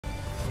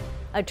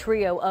A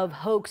trio of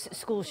hoax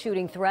school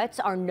shooting threats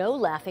are no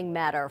laughing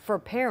matter for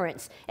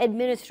parents,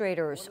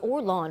 administrators,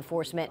 or law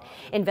enforcement.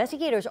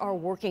 Investigators are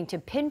working to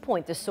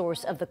pinpoint the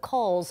source of the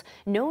calls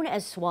known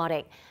as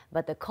swatting,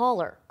 but the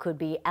caller could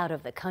be out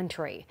of the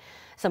country.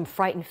 Some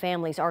frightened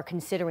families are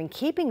considering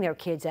keeping their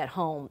kids at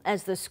home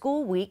as the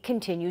school week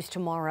continues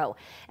tomorrow.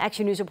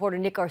 Action News reporter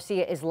Nick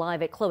Garcia is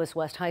live at Clovis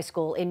West High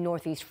School in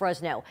Northeast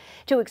Fresno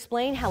to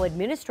explain how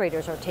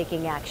administrators are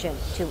taking action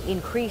to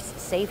increase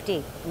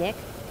safety. Nick?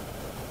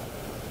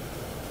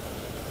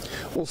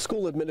 Well,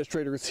 school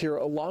administrators here,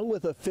 along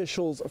with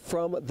officials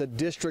from the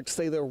district,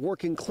 say they're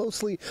working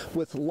closely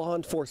with law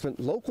enforcement,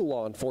 local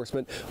law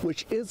enforcement,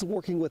 which is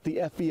working with the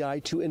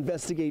FBI to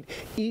investigate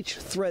each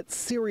threat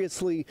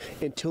seriously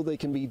until they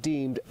can be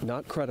deemed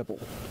not credible.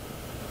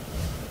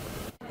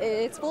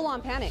 It's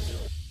full-on panic.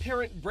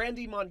 Parent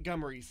Brandy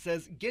Montgomery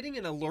says getting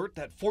an alert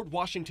that Fort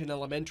Washington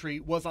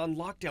Elementary was on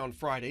lockdown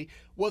Friday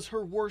was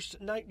her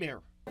worst nightmare.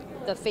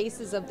 The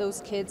faces of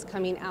those kids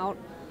coming out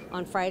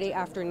on Friday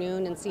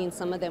afternoon and seeing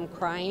some of them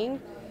crying,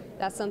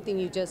 that's something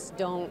you just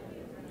don't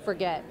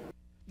forget.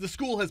 The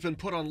school has been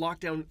put on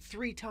lockdown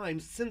 3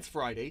 times since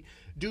Friday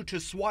due to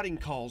swatting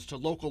calls to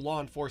local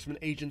law enforcement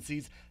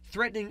agencies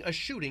threatening a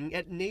shooting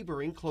at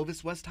neighboring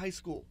Clovis West High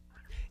School.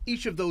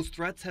 Each of those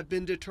threats have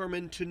been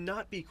determined to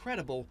not be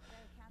credible,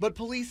 but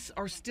police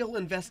are still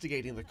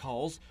investigating the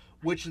calls,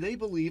 which they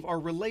believe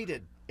are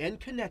related and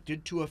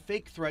connected to a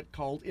fake threat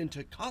called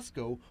into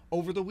Costco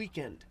over the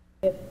weekend.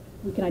 If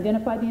we can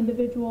identify the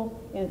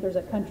individual, and if there's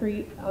a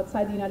country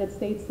outside the United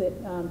States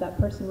that that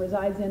person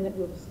resides in, that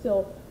we will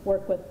still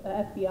work with the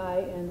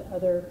FBI and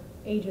other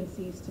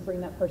agencies to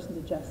bring that person to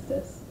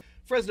justice.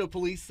 Fresno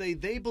police say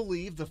they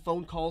believe the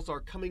phone calls are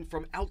coming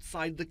from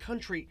outside the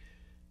country.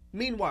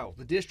 Meanwhile,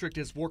 the district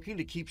is working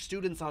to keep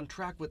students on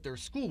track with their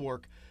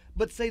schoolwork,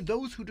 but say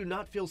those who do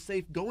not feel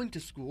safe going to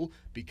school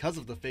because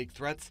of the fake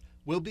threats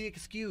will be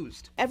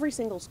excused. Every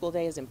single school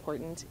day is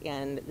important,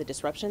 and the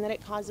disruption that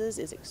it causes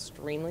is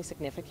extremely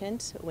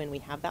significant when we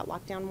have that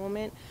lockdown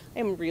moment.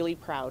 I'm really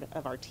proud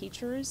of our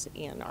teachers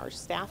and our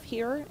staff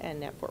here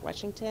and at Fort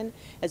Washington,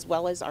 as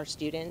well as our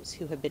students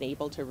who have been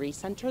able to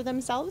recenter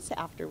themselves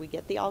after we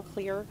get the all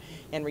clear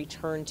and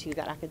return to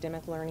that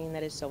academic learning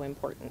that is so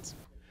important.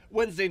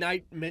 Wednesday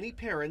night, many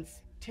parents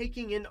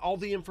taking in all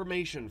the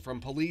information from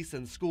police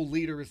and school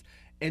leaders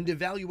and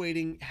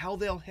evaluating how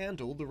they'll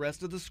handle the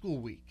rest of the school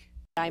week.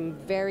 I'm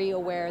very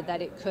aware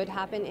that it could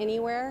happen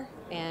anywhere,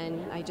 and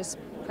I just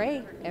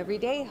pray every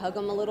day, hug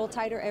them a little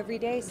tighter every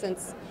day,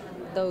 since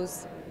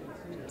those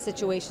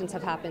situations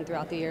have happened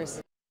throughout the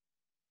years.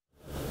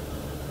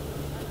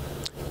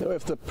 Now,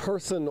 if the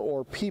person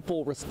or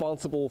people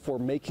responsible for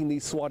making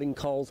these swatting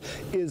calls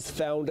is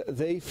found,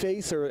 they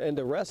face and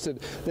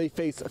arrested, they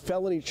face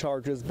felony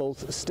charges,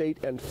 both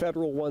state and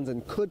federal ones,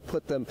 and could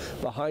put them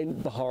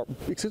behind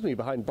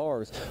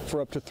bars for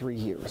up to 3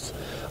 years.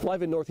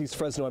 Live in Northeast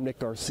Fresno, I'm Nick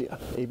Garcia,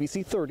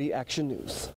 ABC 30 Action News.